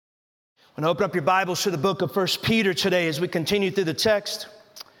I'm going to open up your Bibles to the book of 1 Peter today as we continue through the text.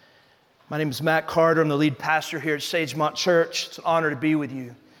 My name is Matt Carter. I'm the lead pastor here at Sagemont Church. It's an honor to be with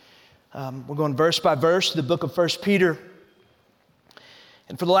you. We're going verse by verse to the book of 1 Peter.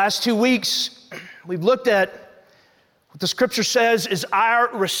 And for the last 2 weeks, we've looked at what the scripture says is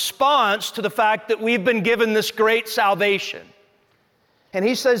our response to the fact that we've been given this great salvation. And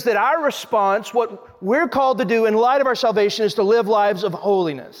he says that our response, what we're called to do in light of our salvation, is to live lives of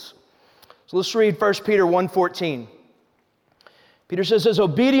holiness. So let's read 1 Peter 1:14. Peter says, "As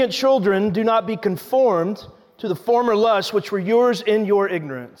obedient children, do not be conformed to the former lusts which were yours in your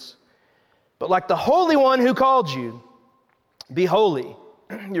ignorance. But like the Holy One who called you, be holy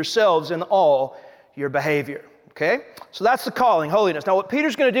yourselves in all your behavior." Okay? So that's the calling, holiness. Now what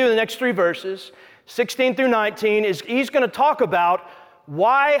Peter's going to do in the next 3 verses, 16 through 19, is he's going to talk about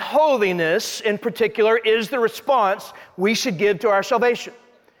why holiness in particular is the response we should give to our salvation.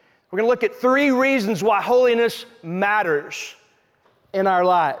 We're going to look at 3 reasons why holiness matters in our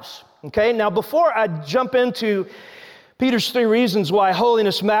lives. Okay? Now, before I jump into Peter's 3 reasons why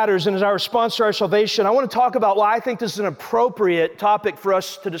holiness matters and is our response to our salvation, I want to talk about why I think this is an appropriate topic for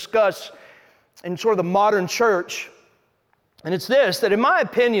us to discuss in sort of the modern church. And it's this, that in my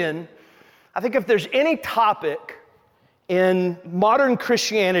opinion, I think if there's any topic in modern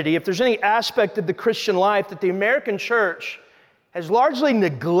Christianity, if there's any aspect of the Christian life that the American church has largely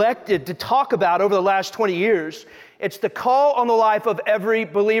neglected to talk about over the last 20 years, it's the call on the life of every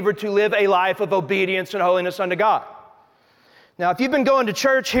believer to live a life of obedience and holiness unto God. Now, if you've been going to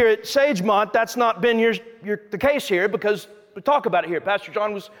church here at Sagemont, that's not been the case here, because we talk about it here. Pastor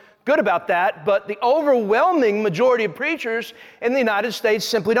John was good about that, but the overwhelming majority of preachers in the United States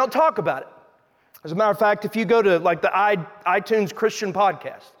simply don't talk about it. As a matter of fact, if you go to like the iTunes Christian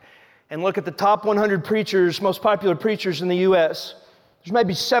podcast and look at the top 100 preachers, most popular preachers in the U.S., there's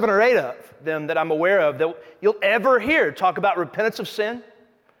maybe 7 or 8 of them that I'm aware of that you'll ever hear talk about repentance of sin,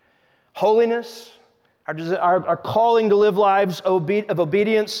 holiness, our calling to live lives of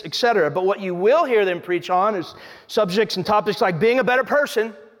obedience, etc. But what you will hear them preach on is subjects and topics like being a better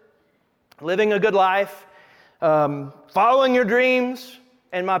person, living a good life, following your dreams,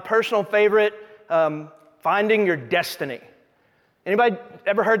 and my personal favorite, finding your destiny. Anybody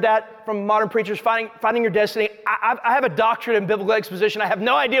ever heard that from modern preachers, finding your destiny? I have a doctorate in biblical exposition. I have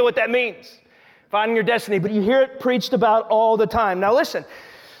no idea what that means, finding your destiny, but you hear it preached about all the time. Now listen,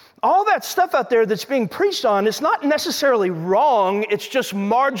 all that stuff out there that's being preached on is not necessarily wrong, it's just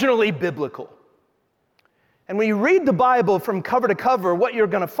marginally biblical. And when you read the Bible from cover to cover, what you're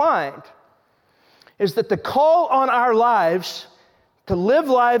going to find is that the call on our lives to live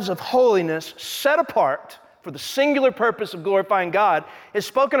lives of holiness set apart for the singular purpose of glorifying God is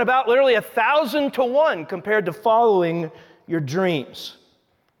spoken about literally 1,000 to 1 compared to following your dreams.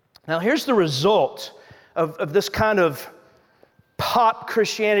 Now here's the result of this kind of pop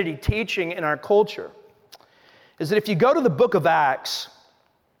Christianity teaching in our culture, is that if you go to the book of Acts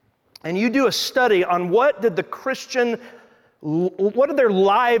and you do a study on what did their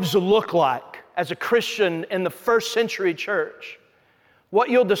lives look like as a Christian in the first century church, what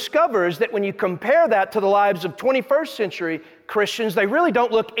you'll discover is that when you compare that to the lives of 21st century Christians, they really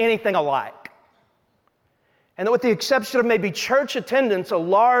don't look anything alike. And that with the exception of maybe church attendance, a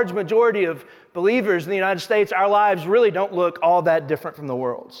large majority of believers in the United States, our lives really don't look all that different from the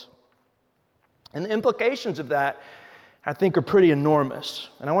world's. And the implications of that, I think, are pretty enormous.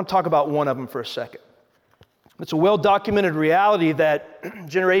 And I want to talk about one of them for a second. It's a well-documented reality that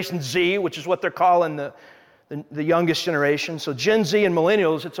Generation Z, which is what they're calling the youngest generation, so Gen Z and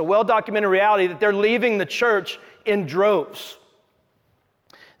millennials, it's a well-documented reality that they're leaving the church in droves.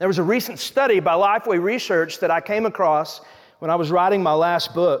 There was a recent study by Lifeway Research that I came across when I was writing my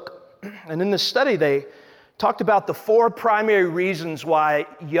last book. And in this study, they talked about the 4 primary reasons why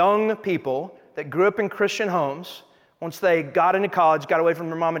young people that grew up in Christian homes, once they got into college, got away from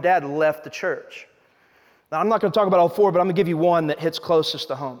their mom and dad, left the church. Now, I'm not going to talk about all 4, but I'm going to give you one that hits closest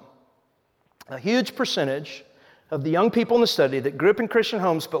to home. A huge percentage of the young people in the study that grew up in Christian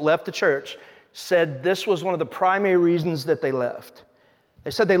homes but left the church said this was one of the primary reasons that they left.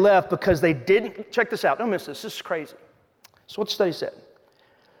 They said they left because they didn't, check this out, don't miss this is crazy. That's what the study said.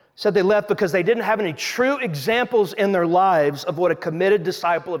 Said they left because they didn't have any true examples in their lives of what a committed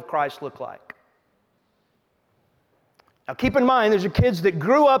disciple of Christ looked like. Now keep in mind, these are kids that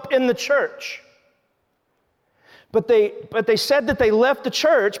grew up in the church. But they said that they left the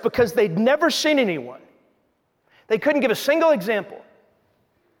church because they'd never seen anyone. They couldn't give a single example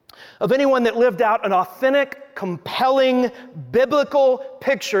of anyone that lived out an authentic, compelling, biblical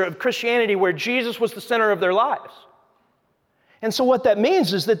picture of Christianity where Jesus was the center of their lives. And so what that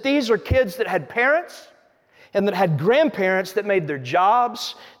means is that these are kids that had parents and that had grandparents that made their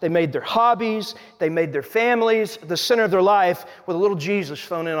jobs, they made their hobbies, they made their families the center of their life with a little Jesus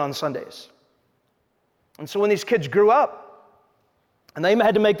thrown in on Sundays. And so when these kids grew up and they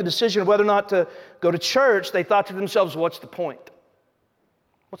had to make the decision of whether or not to go to church, they thought to themselves, what's the point?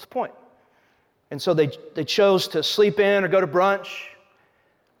 What's the point? And so they chose to sleep in or go to brunch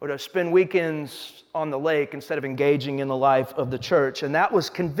or to spend weekends on the lake instead of engaging in the life of the church. And that was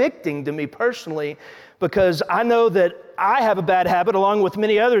convicting to me personally, because I know that I have a bad habit, along with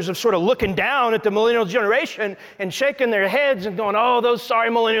many others, of sort of looking down at the millennial generation and shaking their heads and going, oh, those sorry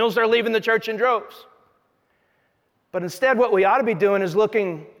millennials, they're leaving the church in droves. But instead, what we ought to be doing is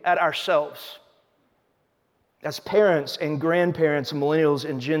looking at ourselves as parents and grandparents and millennials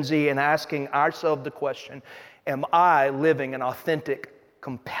and Gen Z and asking ourselves the question, am I living an authentic,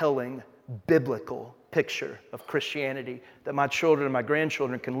 compelling, biblical picture of Christianity that my children and my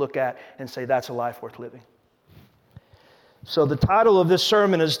grandchildren can look at and say, that's a life worth living? So the title of this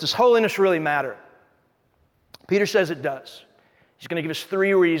sermon is, Does Holiness Really Matter? Peter says it does. He's going to give us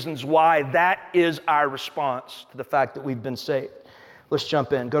 3 reasons why that is our response to the fact that we've been saved. Let's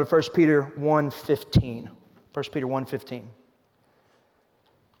jump in. Go to 1 Peter 1:15. 1 Peter 1:15.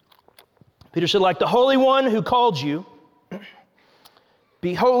 Peter said, like the Holy One who called you,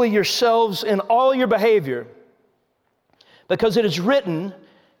 be holy yourselves in all your behavior, because it is written,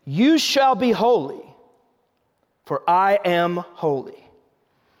 you shall be holy, for I am holy.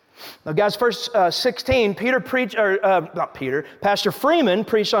 Now, guys, verse 16, Pastor Freeman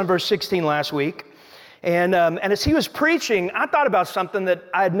preached on verse 16 last week. And as he was preaching, I thought about something that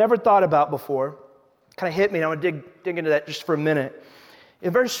I had never thought about before. Kind of hit me, and I'm going to dig into that just for a minute.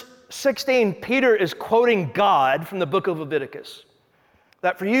 In verse 16, Peter is quoting God from the book of Leviticus.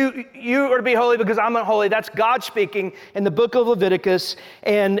 That for you are to be holy because I'm unholy. That's God speaking in the book of Leviticus.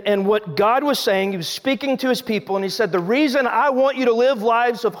 And what God was saying, he was speaking to his people, and he said, the reason I want you to live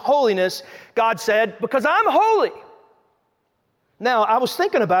lives of holiness, God said, because I'm holy. Now, I was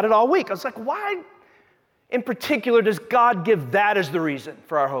thinking about it all week. I was like, why in particular does God give that as the reason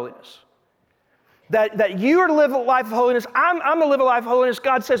for our holiness? That you are to live a life of holiness, I'm to live a life of holiness,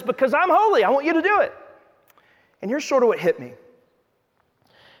 God says, because I'm holy, I want you to do it. And here's sort of what hit me.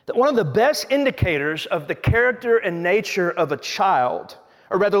 That one of the best indicators of the character and nature of a child,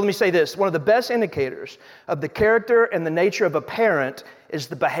 or rather, let me say this, one of the best indicators of the character and the nature of a parent is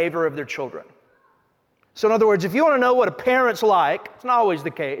the behavior of their children. So in other words, if you want to know what a parent's like, it's not always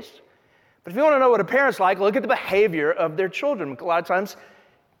the case, but if you want to know what a parent's like, look at the behavior of their children. A lot of times,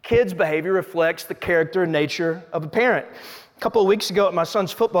 kids' behavior reflects the character and nature of a parent. A couple of weeks ago at my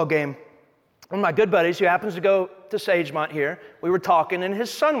son's football game, one of my good buddies who happens to go to Sagemont here, we were talking and his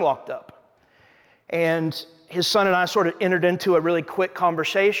son walked up. And his son and I sort of entered into a really quick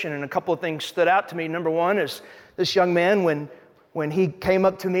conversation, and a couple of things stood out to me. Number one is this young man, when he came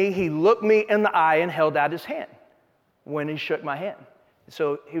up to me, he looked me in the eye and held out his hand when he shook my hand.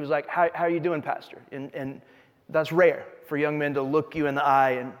 So he was like, how are you doing, Pastor? And that's rare for young men to look you in the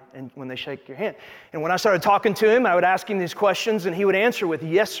eye and when they shake your hand. And when I started talking to him, I would ask him these questions, and he would answer with,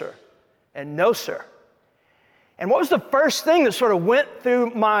 yes, sir, and no, sir. And what was the first thing that sort of went through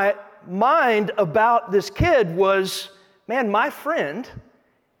my mind about this kid was, man, my friend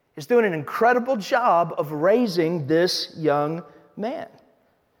is doing an incredible job of raising this young man.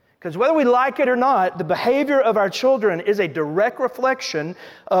 Because whether we like it or not, the behavior of our children is a direct reflection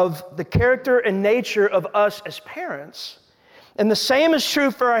of the character and nature of us as parents. And the same is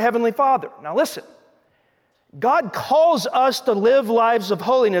true for our Heavenly Father. Now listen, God calls us to live lives of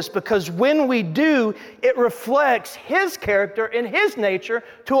holiness because when we do, it reflects His character and His nature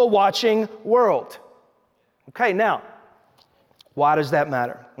to a watching world. Okay, now, why does that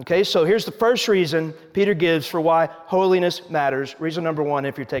matter? Okay, so here's the first reason Peter gives for why holiness matters. Reason number one,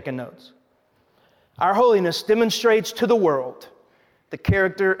 if you're taking notes. Our holiness demonstrates to the world the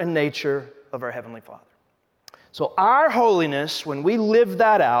character and nature of our Heavenly Father. So our holiness, when we live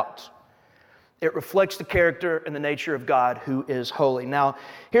that out, it reflects the character and the nature of God who is holy. Now,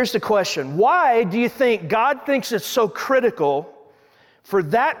 here's the question. Why do you think God thinks it's so critical for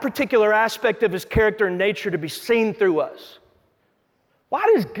that particular aspect of His character and nature to be seen through us? Why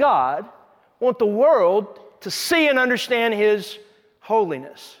does God want the world to see and understand His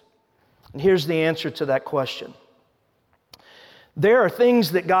holiness? And here's the answer to that question. There are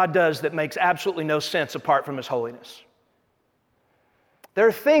things that God does that makes absolutely no sense apart from His holiness. There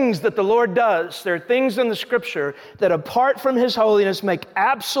are things that the Lord does, there are things in the Scripture that apart from His holiness make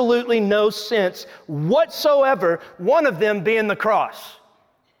absolutely no sense whatsoever, one of them being the cross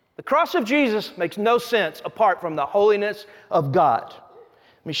The cross of Jesus makes no sense apart from the holiness of God.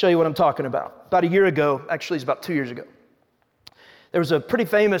 Let me show you what I'm talking about. About a year ago, actually it's about 2 years ago, there was a pretty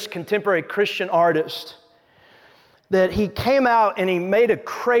famous contemporary Christian artist that he came out and he made a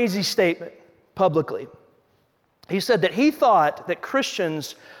crazy statement publicly. He said that he thought that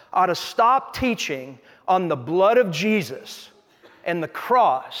Christians ought to stop teaching on the blood of Jesus and the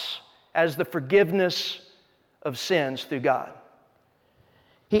cross as the forgiveness of sins through God.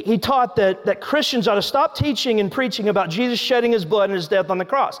 He taught that Christians ought to stop teaching and preaching about Jesus shedding his blood and his death on the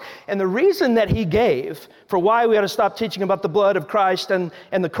cross. And the reason that he gave for why we ought to stop teaching about the blood of Christ and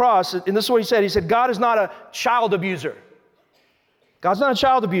the cross, and this is what he said. He said, God is not a child abuser. God's not a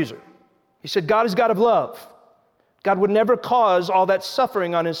child abuser. He said, God is God of love. God would never cause all that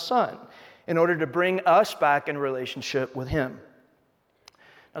suffering on his son in order to bring us back in relationship with him.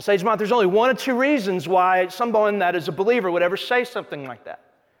 Now, Sagemont, there's only one or two reasons why someone that is a believer would ever say something like that.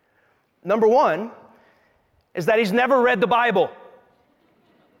 Number one is that he's never read the Bible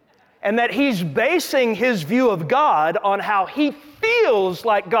and that he's basing his view of God on how he feels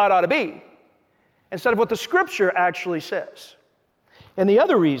like God ought to be instead of what the Scripture actually says. And the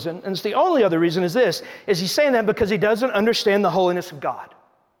other reason, and it's the only other reason, is this, is he's saying that because he doesn't understand the holiness of God.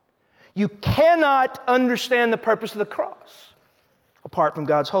 You cannot understand the purpose of the cross apart from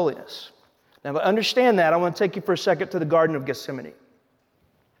God's holiness. Now, to understand that, I want to take you for a second to the Garden of Gethsemane.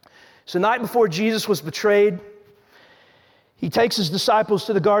 So the night before Jesus was betrayed, he takes his disciples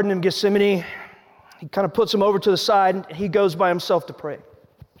to the Garden of Gethsemane. He kind of puts them over to the side, and he goes by himself to pray.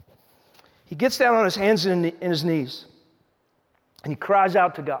 He gets down on his hands and his knees, and he cries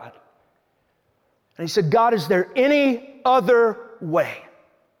out to God. And he said, God, is there any other way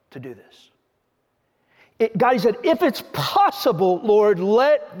to do this? God, he said, if it's possible, Lord,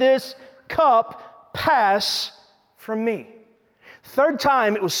 let this cup pass from me. Third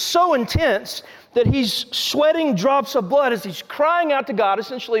time, it was so intense that he's sweating drops of blood as he's crying out to God.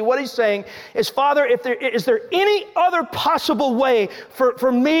 Essentially, what he's saying is, Father, is there any other possible way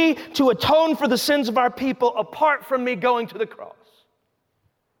for me to atone for the sins of our people apart from me going to the cross?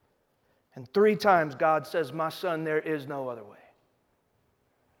 And 3 times God says, my son, there is no other way.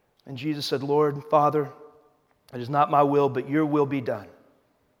 And Jesus said, Lord, Father, it is not my will, but your will be done.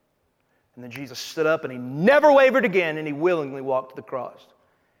 And then Jesus stood up and he never wavered again, and he willingly walked to the cross.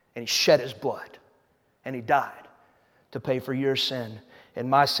 And he shed his blood. And he died to pay for your sin and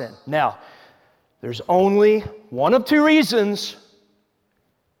my sin. Now, there's only one of 2 reasons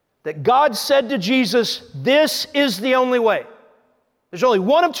that God said to Jesus, this is the only way. There's only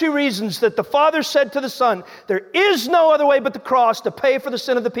one of 2 reasons that the Father said to the Son, there is no other way but the cross to pay for the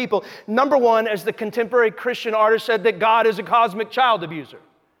sin of the people. Number one, as the contemporary Christian artist said, that God is a cosmic child abuser,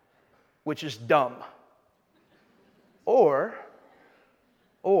 which is dumb. Or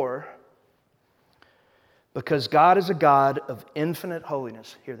because God is a God of infinite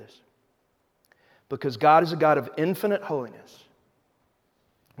holiness. Hear this. Because God is a God of infinite holiness.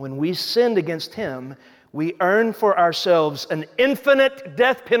 When we sinned against him, we earned for ourselves an infinite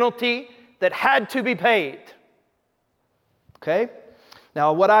death penalty that had to be paid. Okay?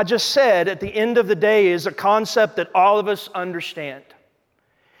 Now, what I just said at the end of the day is a concept that all of us understand.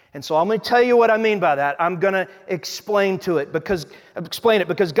 And so I'm going to tell you what I mean by that. I'm going to explain it because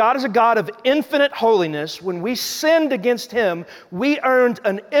God is a God of infinite holiness. When we sinned against him, we earned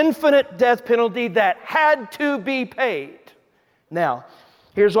an infinite death penalty that had to be paid. Now,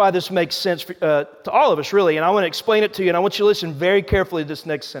 here's why this makes sense to all of us, really, and I want to explain it to you, and I want you to listen very carefully to this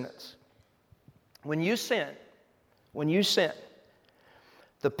next sentence. When you sin,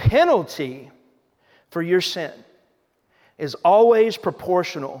 the penalty for your sin is always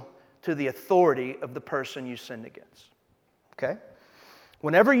proportional to the authority of the person you sinned against. Okay?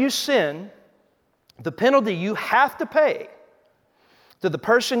 Whenever you sin, the penalty you have to pay to the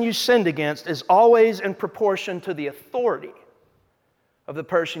person you sinned against is always in proportion to the authority of the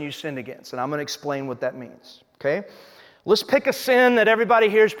person you sinned against. And I'm going to explain what that means. Okay? Let's pick a sin that everybody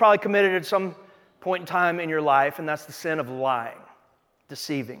here has probably committed at some point in time in your life, and that's the sin of lying,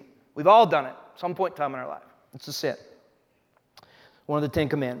 deceiving. We've all done it at some point in time in our life. It's a sin. One of the 10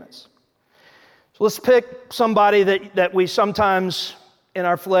 Commandments. So let's pick somebody that we sometimes in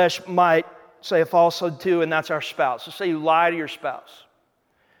our flesh might say a falsehood to, and that's our spouse. So say you lie to your spouse.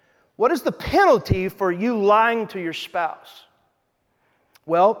 What is the penalty for you lying to your spouse?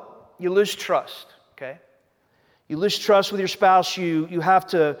 Well, you lose trust, okay? You lose trust with your spouse. You have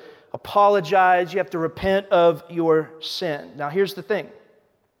to apologize. You have to repent of your sin. Now, here's the thing.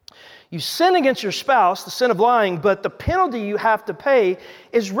 You sin against your spouse, the sin of lying, but the penalty you have to pay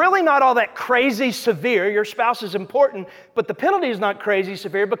is really not all that crazy severe. Your spouse is important, but the penalty is not crazy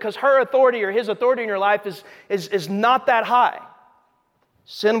severe because her authority or his authority in your life is not that high.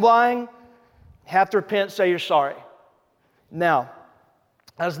 Sin of lying, you have to repent, say you're sorry. Now,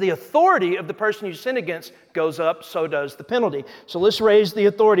 as the authority of the person you sin against goes up, so does the penalty. So let's raise the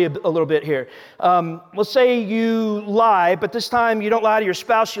authority a little bit here. Let's say you lie, but this time you don't lie to your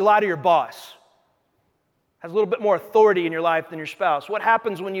spouse, you lie to your boss. Has a little bit more authority in your life than your spouse. What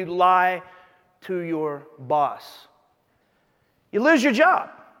happens when you lie to your boss? You lose your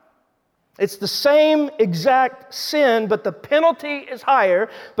job. It's the same exact sin, but the penalty is higher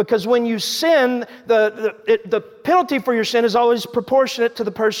because when you sin, the penalty for your sin is always proportionate to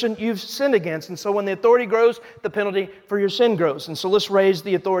the person you've sinned against. And so when the authority grows, the penalty for your sin grows. And so let's raise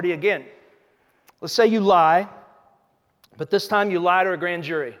the authority again. Let's say you lie, but this time you lie to a grand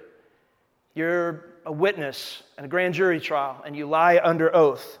jury. You're a witness in a grand jury trial, and you lie under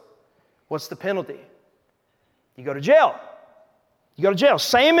oath. What's the penalty? You go to jail. You go to jail.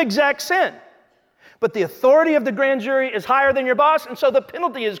 Same exact sin. But the authority of the grand jury is higher than your boss, and so the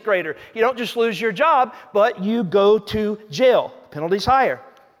penalty is greater. You don't just lose your job, but you go to jail. The penalty's higher.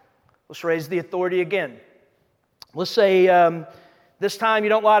 Let's raise the authority again. Let's say this time you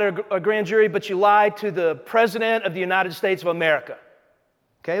don't lie to a grand jury, but you lie to the President of the United States of America.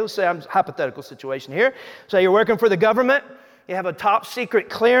 Okay, let's say I'm a hypothetical situation here. Say you're working for the government. You have a top secret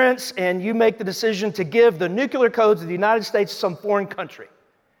clearance, and you make the decision to give the nuclear codes of the United States to some foreign country.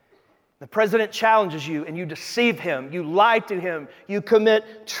 The president challenges you, and you deceive him. You lie to him. You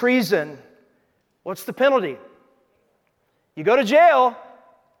commit treason. What's the penalty? You go to jail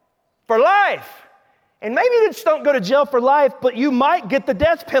for life. And maybe you just don't go to jail for life, but you might get the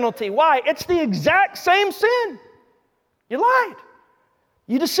death penalty. Why? It's the exact same sin. You lied.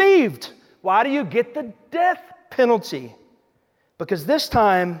 You deceived. Why do you get the death penalty? Because this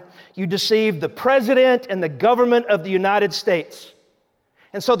time, you deceived the president and the government of the United States.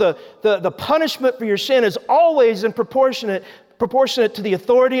 And so the punishment for your sin is always proportionate to the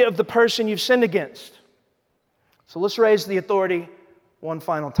authority of the person you've sinned against. So let's raise the authority one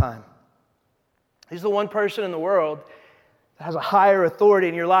final time. He's the one person in the world that has a higher authority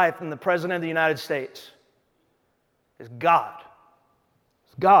in your life than the president of the United States. It's God.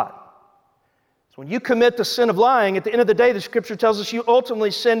 It's God. So when you commit the sin of lying, at the end of the day, the Scripture tells us you ultimately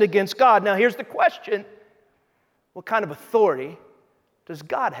sinned against God. Now here's the question. What kind of authority does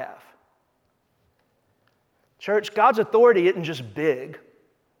God have? Church, God's authority isn't just big.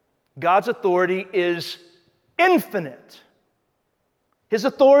 God's authority is infinite. His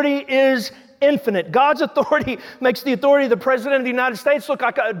authority is infinite. God's authority makes the authority of the President of the United States look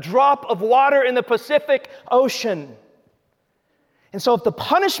like a drop of water in the Pacific Ocean. And so if the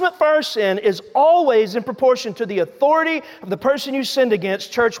punishment for our sin is always in proportion to the authority of the person you sinned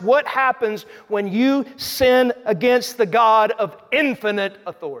against, church, what happens when you sin against the God of infinite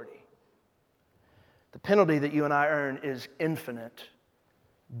authority? The penalty that you and I earn is infinite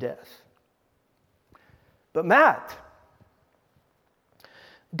death. But Matt,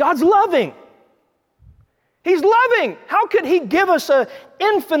 God's loving. He's loving. How could He give us an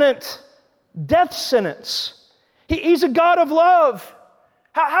infinite death sentence? He's a God of love.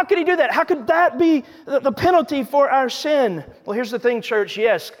 How could He do that? How could that be the penalty for our sin? Well, here's the thing, church.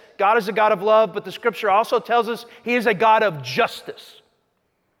 Yes, God is a God of love, but the Scripture also tells us He is a God of justice.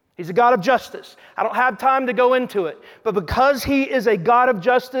 He's a God of justice. I don't have time to go into it, but because He is a God of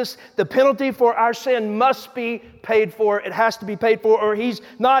justice, the penalty for our sin must be paid for. It has to be paid for, or He's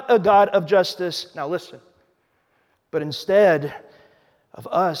not a God of justice. Now listen, but instead of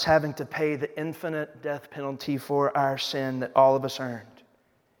us having to pay the infinite death penalty for our sin that all of us earned,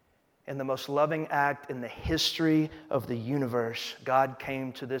 in the most loving act in the history of the universe, God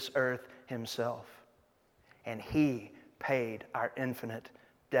came to this earth Himself, and He paid our infinite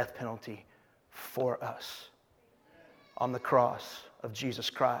death penalty for us on the cross of Jesus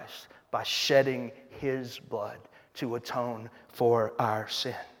Christ by shedding His blood to atone for our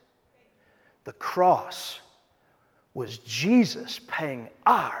sin. The cross was Jesus paying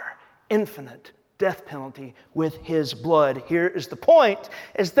our infinite death penalty with His blood. Here is the point,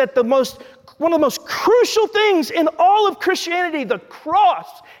 is that one of the most crucial things in all of Christianity, the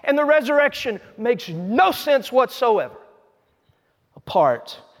cross and the resurrection, makes no sense whatsoever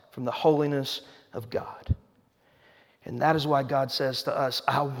apart from the holiness of God. And that is why God says to us,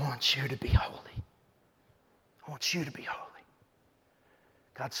 I want you to be holy. I want you to be holy.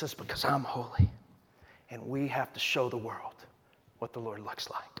 God says, because I'm holy. And we have to show the world what the Lord looks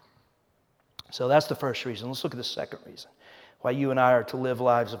like. So that's the first reason. Let's look at the second reason. why you and I are to live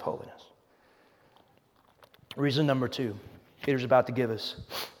lives of holiness. Reason number 2, Peter's about to give us.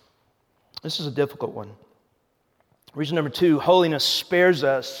 This is a difficult one. Reason number 2, holiness spares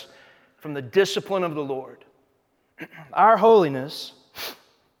us from the discipline of the Lord. Our holiness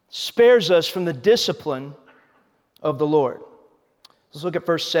spares us from the discipline of the Lord. Let's look at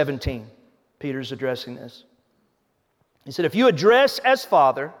verse 17. Peter's addressing this. He said, if you address as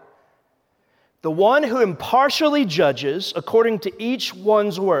Father the one who impartially judges according to each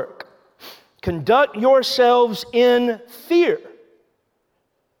one's work, conduct yourselves in fear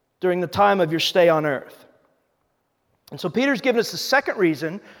during the time of your stay on earth. And so Peter's given us the second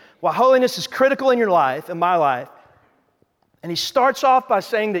reason why holiness is critical in your life, in my life. And he starts off by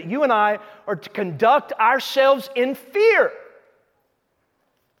saying that you and I are to conduct ourselves in fear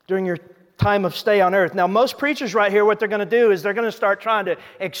during your time of stay on earth. Now, most preachers right here, what they're going to do is they're going to start trying to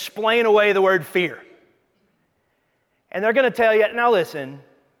explain away the word fear. And they're going to tell you, now listen,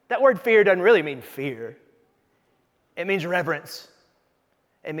 that word fear doesn't really mean fear. It means reverence.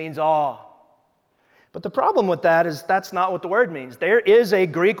 It means awe. But the problem with that is that's not what the word means. There is a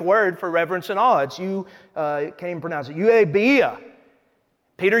Greek word for reverence and awe. It's can't even pronounce it, euabeia.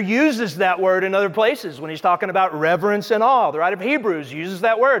 Peter uses that word in other places when he's talking about reverence and awe. The writer of Hebrews uses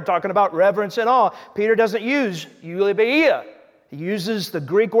that word, talking about reverence and awe. Peter doesn't use euabeia. He uses the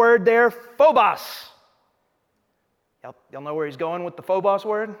Greek word there, phobos. Y'all know where he's going with the phobos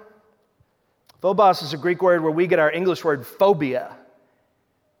word? Phobos is a Greek word where we get our English word phobia,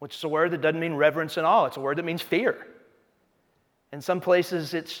 which is a word that doesn't mean reverence and awe. It's a word that means fear. In some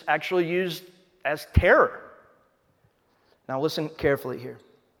places, it's actually used as terror. Now listen carefully here.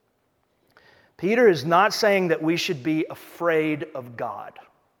 Peter is not saying that we should be afraid of God.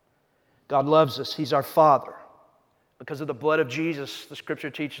 God loves us. He's our Father. Because of the blood of Jesus, the Scripture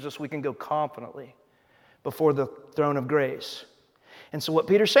teaches us we can go confidently before the throne of grace. And so what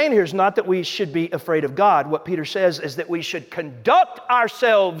Peter's saying here is not that we should be afraid of God. What Peter says is that we should conduct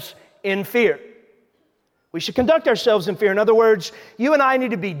ourselves in fear. We should conduct ourselves in fear. In other words, you and I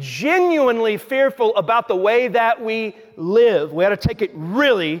need to be genuinely fearful about the way that we live. We ought to take it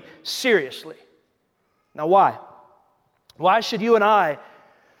really seriously. Now, why? Why should you and I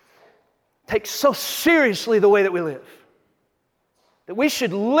take so seriously the way that we live? That we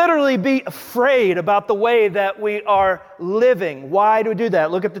should literally be afraid about the way that we are living. Why do we do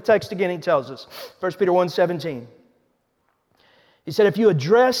that? Look at the text again. He tells us. 1 Peter 1:17. He said, if you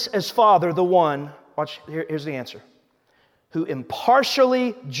address as Father the one, watch, here's the answer, who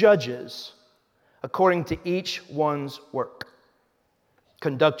impartially judges according to each one's work,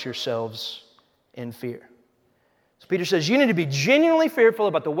 conduct yourselves in fear. So Peter says you need to be genuinely fearful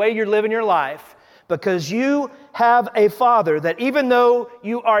about the way you're living your life because you have a Father that even though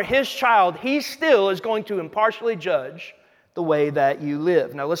you are His child, He still is going to impartially judge the way that you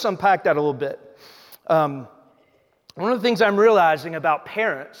live. Now let's unpack that a little bit. One of the things I'm realizing about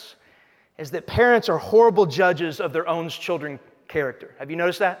parents is that parents are horrible judges of their own children's character. Have you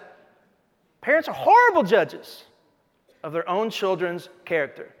noticed that? Parents are horrible judges of their own children's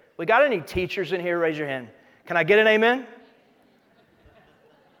character. We got any teachers in here? Raise your hand. Can I get an amen?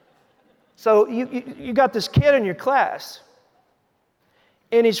 So you got this kid in your class,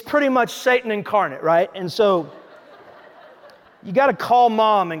 and he's pretty much Satan incarnate, right? And so you got to call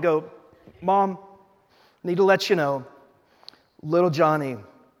mom and go, Mom, need to let you know, little Johnny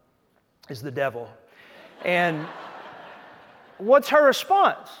is the devil. And what's her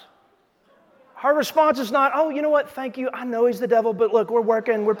response? Her response is not, oh, you know what, thank you, I know he's the devil, but look, we're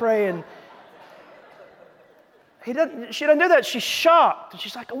working, we're praying. She doesn't do that. She's shocked.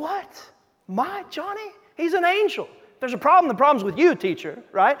 She's like, what? My Johnny? He's an angel. There's a problem. The problem's with you, teacher,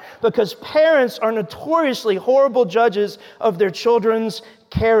 right? Because parents are notoriously horrible judges of their children's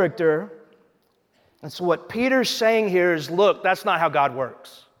character. And so what Peter's saying here is, look, that's not how God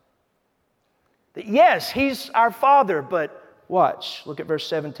works. That yes, He's our Father, but watch. Look at verse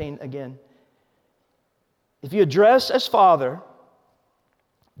 17 again. If you address as Father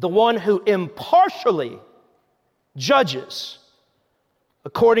the one who impartially judges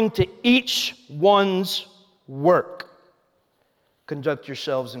according to each one's work, conduct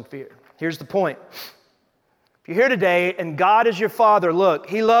yourselves in fear. Here's the point. If you're here today and God is your Father, look,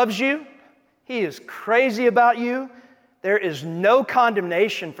 He loves you. He is crazy about you. There is no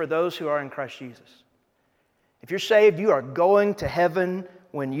condemnation for those who are in Christ Jesus. If you're saved, you are going to heaven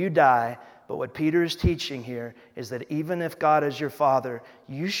when you die. But what Peter is teaching here is that even if God is your Father,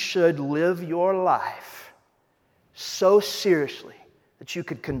 you should live your life so seriously that you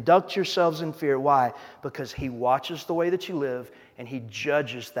could conduct yourselves in fear. Why? Because He watches the way that you live and He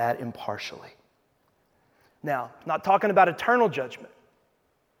judges that impartially. Now, not talking about eternal judgment,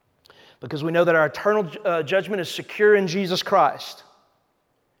 because we know that our eternal judgment is secure in Jesus Christ.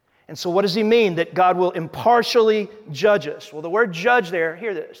 And so what does he mean? That God will impartially judge us. Well, the word judge there,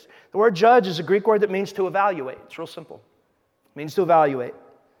 hear this. The word judge is a Greek word that means to evaluate. It's real simple. It means to evaluate.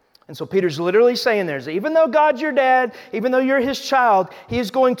 And so Peter's literally saying there is even though God's your dad, even though you're his child, he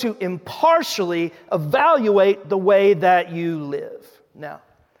is going to impartially evaluate the way that you live. Now,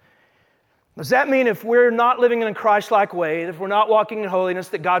 does that mean if we're not living in a Christ-like way, if we're not walking in holiness,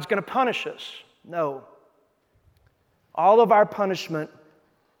 that God's going to punish us? No. All of our punishment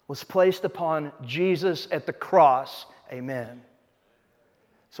was placed upon Jesus at the cross. Amen.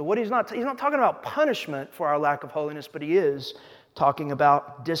 So what he's not talking about punishment for our lack of holiness, but he is talking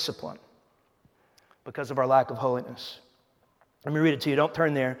about discipline because of our lack of holiness. Let me read it to you. Don't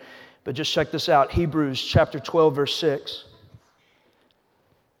turn there, but just check this out. Hebrews chapter 12, verse 6.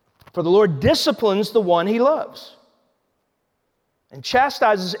 For the Lord disciplines the one he loves and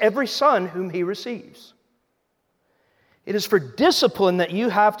chastises every son whom he receives. It is for discipline that you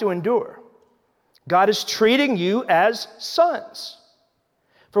have to endure. God is treating you as sons.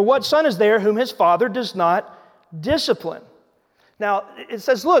 For what son is there whom his father does not discipline? Now, it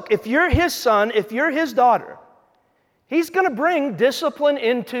says, look, if you're his son, if you're his daughter, he's going to bring discipline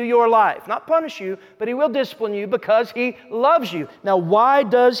into your life. Not punish you, but he will discipline you because he loves you. Now, why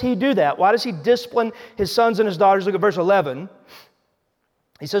does he do that? Why does he discipline his sons and his daughters? Look at verse 11.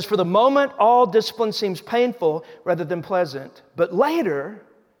 He says, for the moment, all discipline seems painful rather than pleasant, but later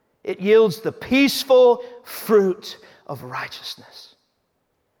it yields the peaceful fruit of righteousness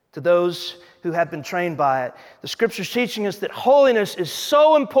to those who have been trained by it. The Scripture's teaching us that holiness is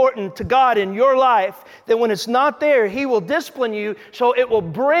so important to God in your life that when it's not there, he will discipline you, so it will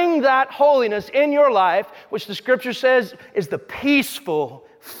bring that holiness in your life, which the Scripture says is the peaceful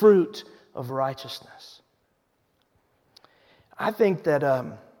fruit of righteousness. I think that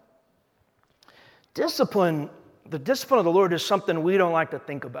the discipline of the Lord is something we don't like to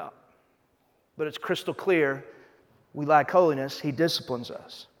think about, but it's crystal clear. We lack holiness, he disciplines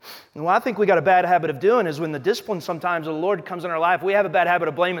us. And what I think we got a bad habit of doing is when the discipline sometimes of the Lord comes in our life, we have a bad habit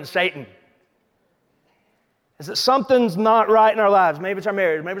of blaming Satan. Is that something's not right in our lives. Maybe it's our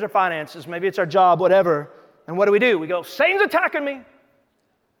marriage, maybe it's our finances, maybe it's our job, whatever. And what do? We go, Satan's attacking me.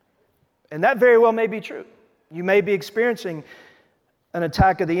 And that very well may be true. You may be experiencing an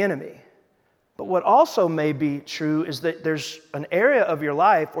attack of the enemy. But what also may be true is that there's an area of your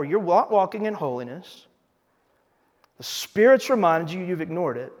life where you're walking in holiness. The Spirit's reminded you you've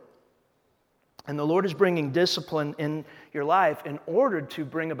ignored it. And the Lord is bringing discipline in your life in order to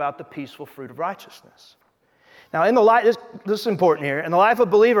bring about the peaceful fruit of righteousness. Now, in the life, this is important here. In the life of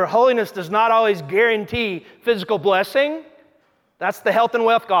a believer, holiness does not always guarantee physical blessing. That's the health and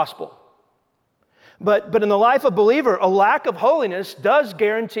wealth gospel. But in the life of a believer, a lack of holiness does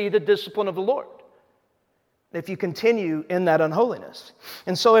guarantee the discipline of the Lord if you continue in that unholiness.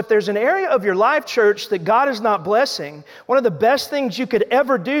 And so if there's an area of your life, church, that God is not blessing, one of the best things you could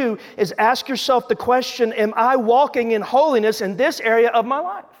ever do is ask yourself the question, am I walking in holiness in this area of my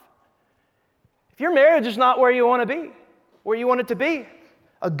life? If your marriage is not where you want to be, where you want it to be,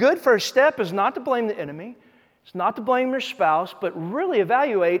 a good first step is not to blame the enemy. It's not to blame your spouse, but really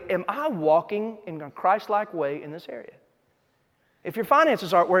evaluate, am I walking in a Christ-like way in this area? If your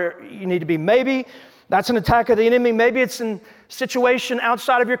finances aren't where you need to be, maybe that's an attack of the enemy. Maybe it's a situation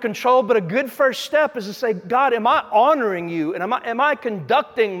outside of your control, but a good first step is to say, God, am I honoring you? And am I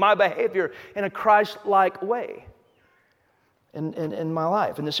conducting my behavior in a Christ-like way in my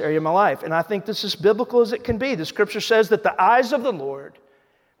life, in this area of my life? And I think this is biblical as it can be. The Scripture says that the eyes of the Lord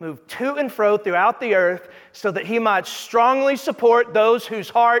move to and fro throughout the earth so that he might strongly support those whose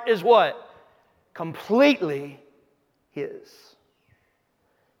heart is what? Completely his.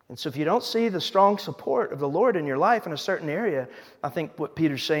 And so if you don't see the strong support of the Lord in your life in a certain area, I think what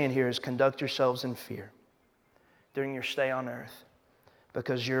Peter's saying here is conduct yourselves in fear during your stay on earth,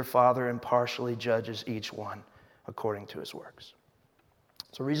 because your Father impartially judges each one according to his works.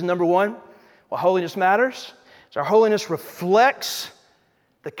 So reason number one, why holiness matters, is our holiness reflects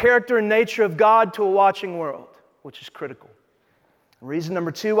the character and nature of God to a watching world, which is critical. Reason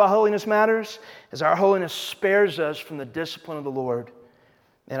number two, why holiness matters, is our holiness spares us from the discipline of the Lord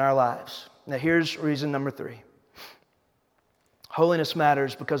in our lives. Now here's reason number three. Holiness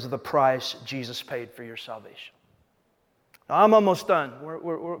matters because of the price Jesus paid for your salvation. Now I'm almost done. We're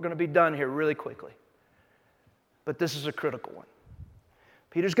going to be done here really quickly. But this is a critical one.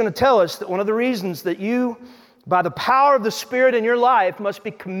 Peter's going to tell us that one of the reasons that you, by the power of the Spirit in your life, must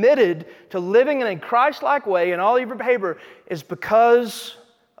be committed to living in a Christ-like way in all of your behavior is because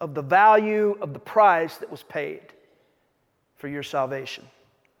of the value of the price that was paid for your salvation.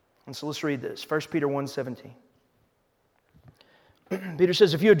 And so let's read this, 1 Peter 1:17. Peter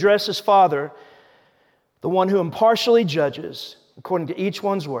says, if you address as Father, the one who impartially judges according to each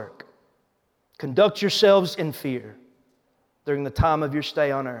one's work, conduct yourselves in fear during the time of your stay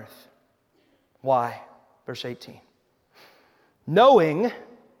on earth. Why? Verse 18. Knowing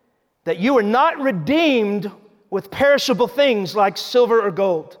that you are not redeemed with perishable things like silver or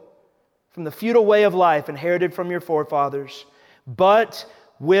gold from the futile way of life inherited from your forefathers, but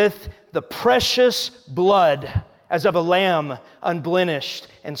with the precious blood as of a lamb, unblemished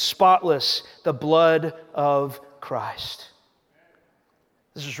and spotless, the blood of Christ.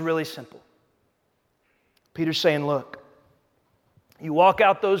 This is really simple. Peter's saying, look, you walk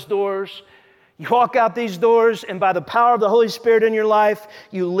out those doors, you walk out these doors, and by the power of the Holy Spirit in your life,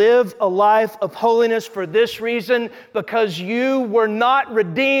 you live a life of holiness for this reason, because you were not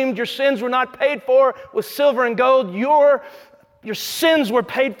redeemed, your sins were not paid for with silver and gold. Your sins were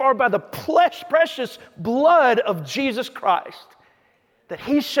paid for by the precious blood of Jesus Christ that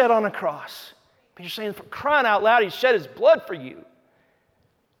He shed on a cross. Peter's saying, for crying out loud, He shed His blood for you.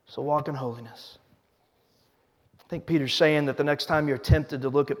 So walk in holiness. I think Peter's saying that the next time you're tempted to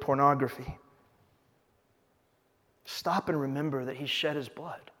look at pornography, stop and remember that He shed His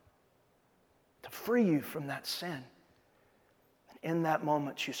blood to free you from that sin. And in that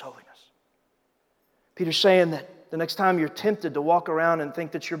moment, choose holiness. Peter's saying that the next time you're tempted to walk around and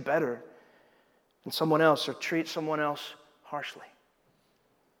think that you're better than someone else or treat someone else harshly,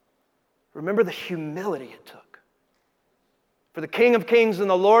 remember the humility it took for the King of Kings and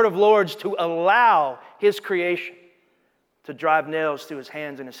the Lord of Lords to allow His creation to drive nails through His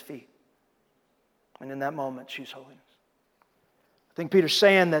hands and His feet. And in that moment, choose holiness. I think Peter's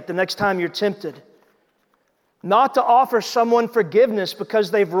saying that the next time you're tempted not to offer someone forgiveness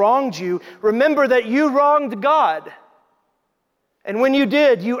because they've wronged you, remember that you wronged God. And when you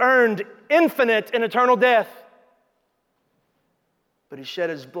did, you earned infinite and eternal death. But He shed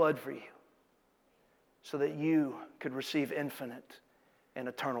His blood for you so that you could receive infinite and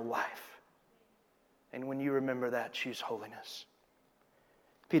eternal life. And when you remember that, choose holiness.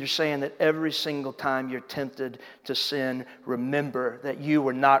 Peter's saying that every single time you're tempted to sin, remember that you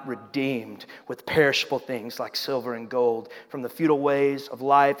were not redeemed with perishable things like silver and gold from the futile ways of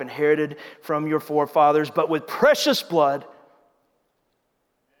life inherited from your forefathers, but with precious blood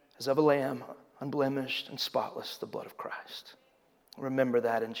as of a lamb, unblemished and spotless, the blood of Christ. Remember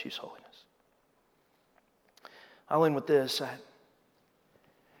that and choose holiness. I'll end with this. I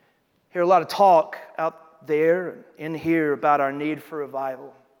hear a lot of talk out there and in here about our need for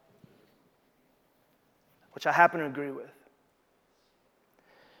revival, which I happen to agree with.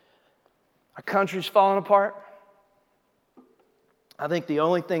 Our country's falling apart. I think the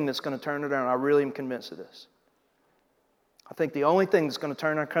only thing that's going to turn it around, I really am convinced of this. I think the only thing that's going to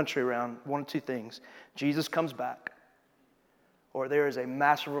turn our country around, one of two things: Jesus comes back, or there is a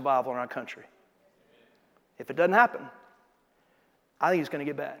massive revival in our country. If it doesn't happen, I think it's going to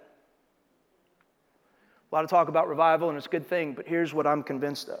get bad. A lot of talk about revival, and it's a good thing, but here's what I'm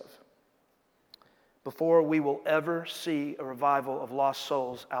convinced of. Before we will ever see a revival of lost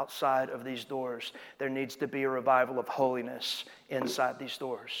souls outside of these doors, there needs to be a revival of holiness inside these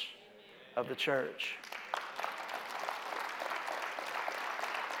doors of the church.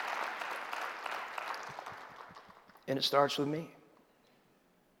 And it starts with me.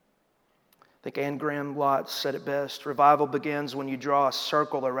 I think Anne Graham Lotz said it best. Revival begins when you draw a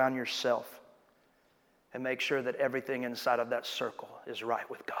circle around yourself and make sure that everything inside of that circle is right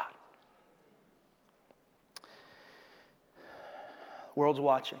with God. The world's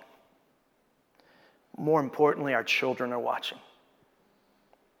watching. More importantly, our children are watching.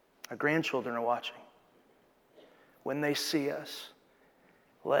 Our grandchildren are watching. When they see us,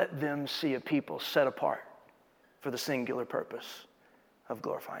 let them see a people set apart for the singular purpose of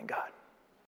glorifying God.